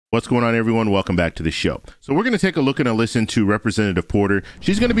What's going on, everyone? Welcome back to the show. So we're going to take a look and a listen to Representative Porter.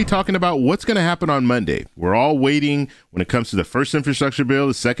 She's going to be talking about what's going to happen on Monday. We're all waiting when it comes to the first infrastructure bill,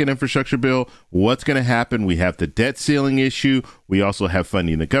 the second infrastructure bill, what's going to happen. We have the debt ceiling issue. We also have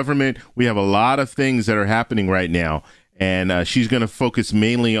funding the government. We have a lot of things that are happening right now. And she's going to focus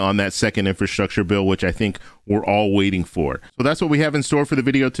mainly on that second infrastructure bill, which I think we're all waiting for. So that's what we have in store for the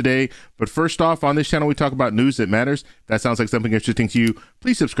video today. But first off, on this channel, we talk about news that matters. If that sounds like something interesting to you,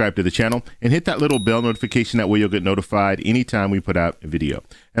 please subscribe to the channel and hit that little bell notification. That way you'll get notified anytime we put out a video.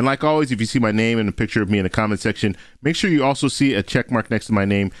 And like always, if you see my name and a picture of me in the comment section, make sure you also see a check mark next to my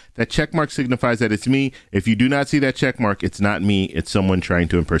name. That check mark signifies that it's me. If you do not see that check mark, it's not me. It's someone trying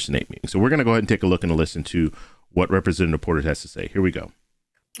to impersonate me. So we're going to go ahead and take a look and a listen to what Representative Porter has to say. Here we go.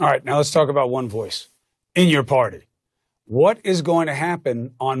 All right, now let's talk about one voice in your party. What is going to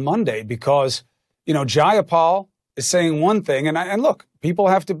happen on Monday? Because, you know, Jayapal is saying one thing, and look, people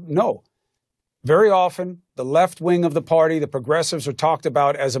have to know. Very often, the left wing of the party, the progressives, are talked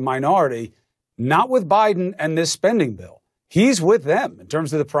about as a minority, not with Biden and this spending bill. He's with them in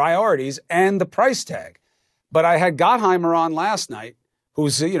terms of the priorities and the price tag. But I had Gottheimer on last night,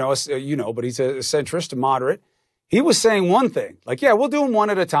 who's, but he's a centrist, a moderate. He was saying one thing, like, yeah, we'll do them one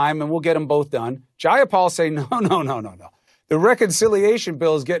at a time and we'll get them both done. Jayapal saying, no. The reconciliation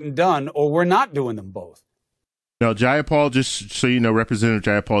bill is getting done or we're not doing them both. Now, Jayapal, just so you know, Representative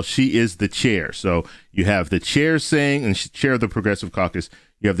Jayapal, she is the chair. So you have the chair saying, and she's chair of the Progressive Caucus,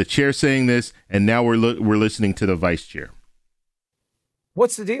 you have the chair saying this, and now we're listening to the vice chair.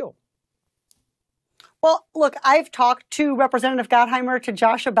 What's the deal? Well, look, I've talked to Representative Gottheimer, to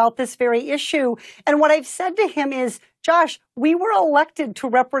Josh, about this very issue. And what I've said to him is, Josh, we were elected to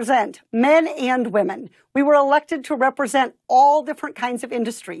represent men and women. We were elected to represent all different kinds of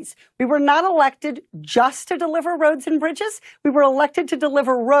industries. We were not elected just to deliver roads and bridges. We were elected to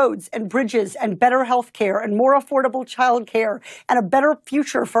deliver roads and bridges and better health care and more affordable child care and a better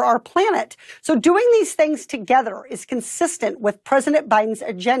future for our planet. So doing these things together is consistent with President Biden's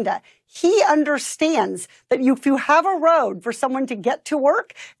agenda. He understands that if you have a road for someone to get to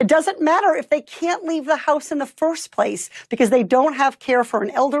work, it doesn't matter if they can't leave the house in the first place because they don't have care for an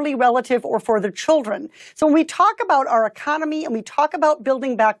elderly relative or for their children. So when we talk about our economy and we talk about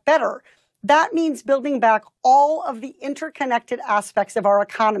building back better, that means building back all of the interconnected aspects of our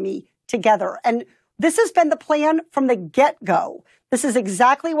economy together. And this has been the plan from the get-go. This is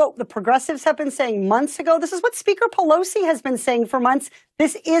exactly what the progressives have been saying months ago. This is what Speaker Pelosi has been saying for months.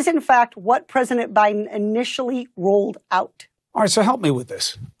 This is, in fact, what President Biden initially rolled out. All right, so help me with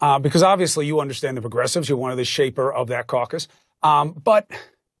this, because obviously you understand the progressives. You're one of the shaper of that caucus. But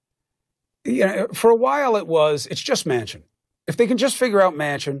you know, for a while it's just Manchin. If they can just figure out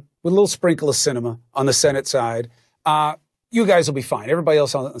Manchin with a little sprinkle of cinema on the Senate side, you guys will be fine. Everybody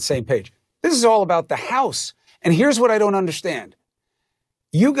else on the same page. This is all about the House. And here's what I don't understand.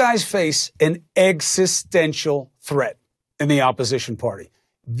 You guys face an existential threat in the opposition party.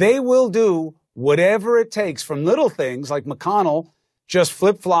 They will do whatever it takes, from little things like McConnell just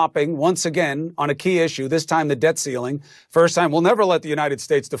flip-flopping once again on a key issue, this time the debt ceiling. First time, we'll never let the United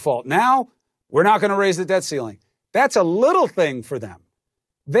States default. Now, we're not going to raise the debt ceiling. That's a little thing for them.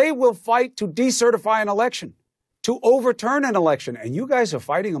 They will fight to decertify an election, to overturn an election. And you guys are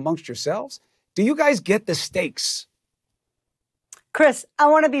fighting amongst yourselves? Do you guys get the stakes? Chris, I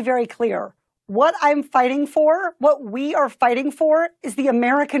want to be very clear. What I'm fighting for, what we are fighting for, is the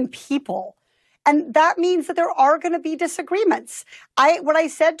American people. And that means that there are going to be disagreements. What I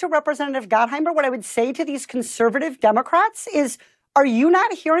said to Representative Gottheimer, what I would say to these conservative Democrats is, are you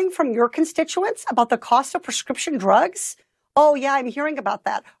not hearing from your constituents about the cost of prescription drugs? Oh, yeah, I'm hearing about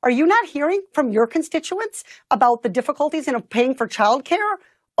that. Are you not hearing from your constituents about the difficulties in paying for childcare?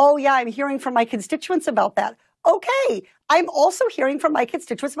 Oh, yeah, I'm hearing from my constituents about that. Okay, I'm also hearing from my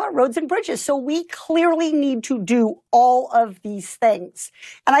constituents about roads and bridges. So we clearly need to do all of these things.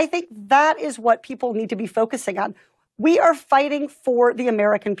 And I think that is what people need to be focusing on. We are fighting for the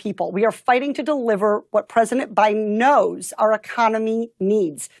American people. We are fighting to deliver what President Biden knows our economy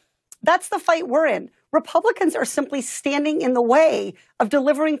needs. That's the fight we're in. Republicans are simply standing in the way of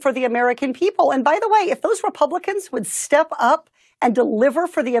delivering for the American people. And by the way, if those Republicans would step up and deliver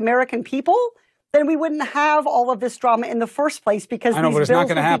for the American people, then we wouldn't have all of this drama in the first place, because these bills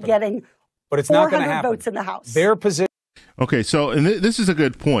would be getting 400 votes in the House. Their position. Okay, so and this is a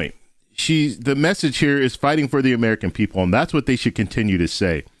good point. The message here is fighting for the American people, and that's what they should continue to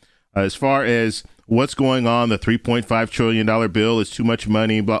say. As far as what's going on, the $3.5 trillion bill is too much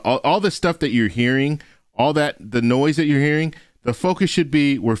money, but all the stuff that you're hearing, the noise that you're hearing, the focus should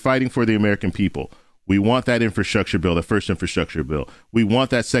be we're fighting for the American people. We want that infrastructure bill, the first infrastructure bill. We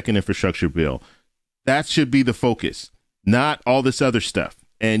want that second infrastructure bill. That should be the focus, not all this other stuff.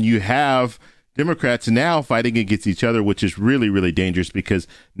 And you have Democrats now fighting against each other, which is really, really dangerous because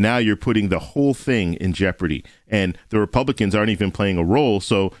now you're putting the whole thing in jeopardy. And the Republicans aren't even playing a role.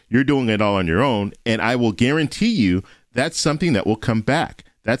 So you're doing it all on your own. And I will guarantee you that's something that will come back.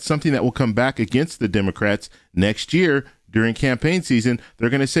 That's something that will come back against the Democrats next year during campaign season. They're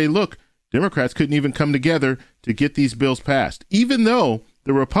going to say, look, Democrats couldn't even come together to get these bills passed. Even though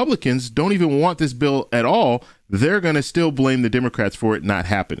the Republicans don't even want this bill at all, they're going to still blame the Democrats for it not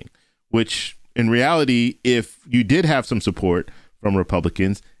happening, which in reality, if you did have some support from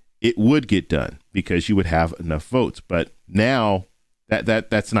Republicans, it would get done because you would have enough votes. But now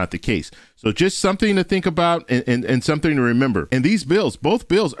that's not the case. So just something to think about and something to remember. And these bills, both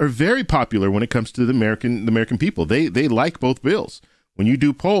bills are very popular when it comes to the American people. They like both bills. When you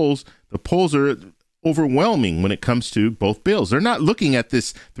do polls, the polls are overwhelming when it comes to both bills. They're not looking at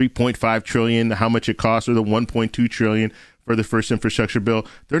this $3.5 trillion, how much it costs, or the $1.2 trillion for the first infrastructure bill.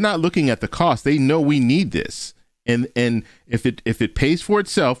 They're not looking at the cost. They know we need this. And if it pays for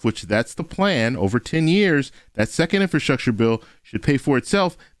itself, which that's the plan over 10 years, that second infrastructure bill should pay for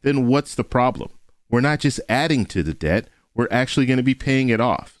itself, then what's the problem? We're not just adding to the debt. We're actually going to be paying it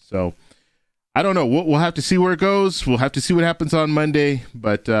off. So I don't know. We'll have to see where it goes. We'll have to see what happens on Monday.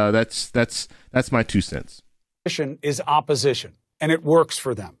 But that's my 2 cents. Is opposition, and it works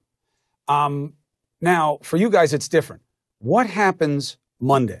for them. Now, for you guys, it's different. What happens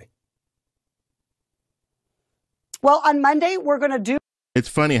Monday? Well, on Monday, we're going to do. It's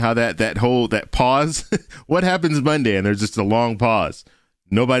funny how that pause, what happens Monday? And there's just a long pause.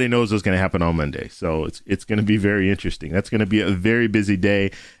 Nobody knows what's going to happen on Monday. So it's going to be very interesting. That's going to be a very busy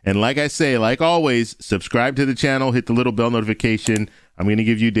day. And like I say, like always, subscribe to the channel, hit the little bell notification. I'm going to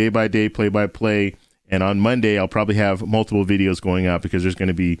give you day by day, play by play. And on Monday, I'll probably have multiple videos going out because there's going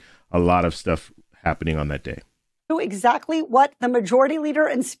to be a lot of stuff happening on that day. Exactly what the majority leader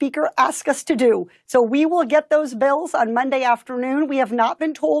and speaker ask us to do. So we will get those bills on Monday afternoon. We have not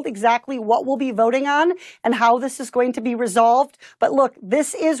been told exactly what we'll be voting on and how this is going to be resolved. But look,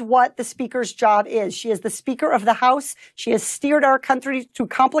 this is what the speaker's job is. She is the Speaker of the House. She has steered our country through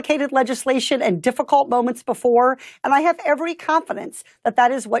complicated legislation and difficult moments before. And I have every confidence that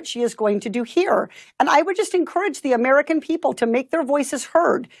that is what she is going to do here. And I would just encourage the American people to make their voices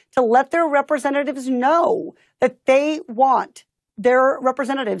heard, to let their representatives know that they want their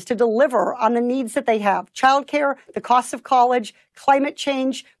representatives to deliver on the needs that they have. Childcare, the cost of college, climate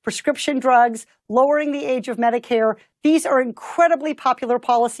change, prescription drugs, lowering the age of Medicare. These are incredibly popular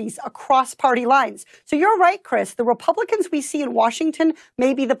policies across party lines. So you're right, Chris. The Republicans we see in Washington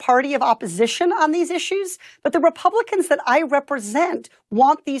may be the party of opposition on these issues, but the Republicans that I represent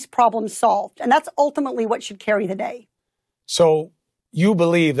want these problems solved. And that's ultimately what should carry the day. So you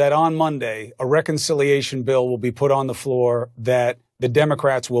believe that on Monday, a reconciliation bill will be put on the floor that the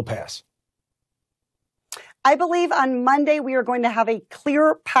Democrats will pass? I believe on Monday we are going to have a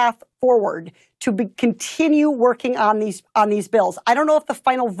clear path forward to continue working on these bills. I don't know if the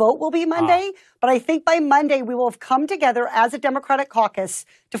final vote will be Monday, but I think by Monday we will have come together as a Democratic caucus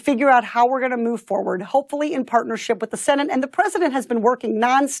to figure out how we're going to move forward, hopefully in partnership with the Senate. And the president has been working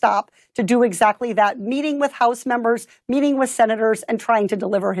nonstop to do exactly that, meeting with House members, meeting with senators, and trying to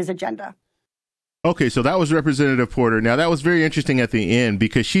deliver his agenda. Okay, so that was Representative Porter. Now, that was very interesting at the end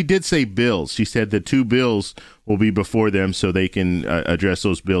because she did say bills. She said the 2 bills will be before them so they can address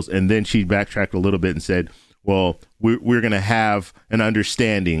those bills. And then she backtracked a little bit and said, well, we're going to have an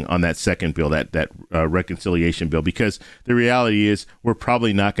understanding on that second bill, that reconciliation bill, because the reality is we're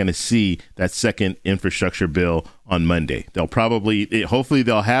probably not going to see that second infrastructure bill on Monday. Hopefully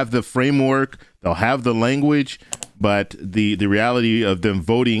they'll have the framework, they'll have the language, but the reality of them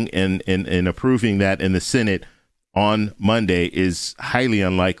voting and approving that in the Senate on Monday is highly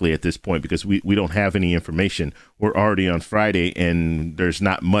unlikely at this point because we don't have any information. We're already on Friday and there's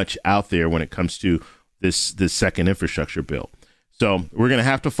not much out there when it comes to this second infrastructure bill. So we're going to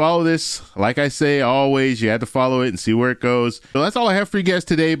have to follow this. Like I say, always, you have to follow it and see where it goes. So that's all I have for you guys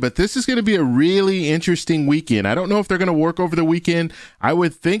today, but this is going to be a really interesting weekend. I don't know if they're going to work over the weekend. I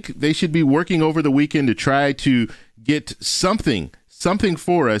would think they should be working over the weekend to try to get something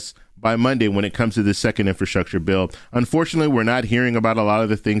for us by Monday when it comes to the second infrastructure bill. Unfortunately, we're not hearing about a lot of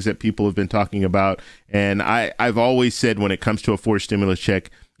the things that people have been talking about. And I've always said when it comes to a forced stimulus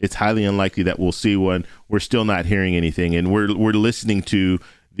check, it's highly unlikely that we'll see one. We're still not hearing anything. And we're listening to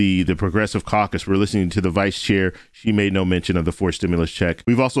the Progressive Caucus. We're listening to the vice chair. She made no mention of the forced stimulus check.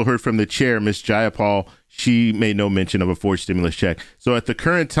 We've also heard from the chair, Ms. Jayapal. She made no mention of a forced stimulus check. So at the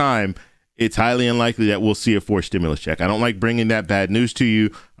current time, it's highly unlikely that we'll see a fourth stimulus check. I don't like bringing that bad news to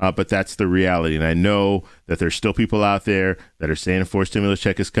you, but that's the reality. And I know that there's still people out there that are saying a fourth stimulus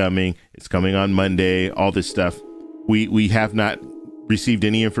check is coming. It's coming on Monday, all this stuff. We have not received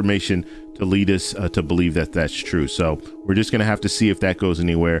any information to lead us to believe that that's true. So we're just going to have to see if that goes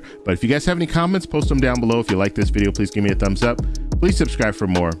anywhere. But if you guys have any comments, post them down below. If you like this video, please give me a thumbs up. Please subscribe for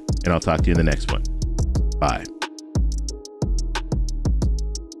more, and I'll talk to you in the next one. Bye.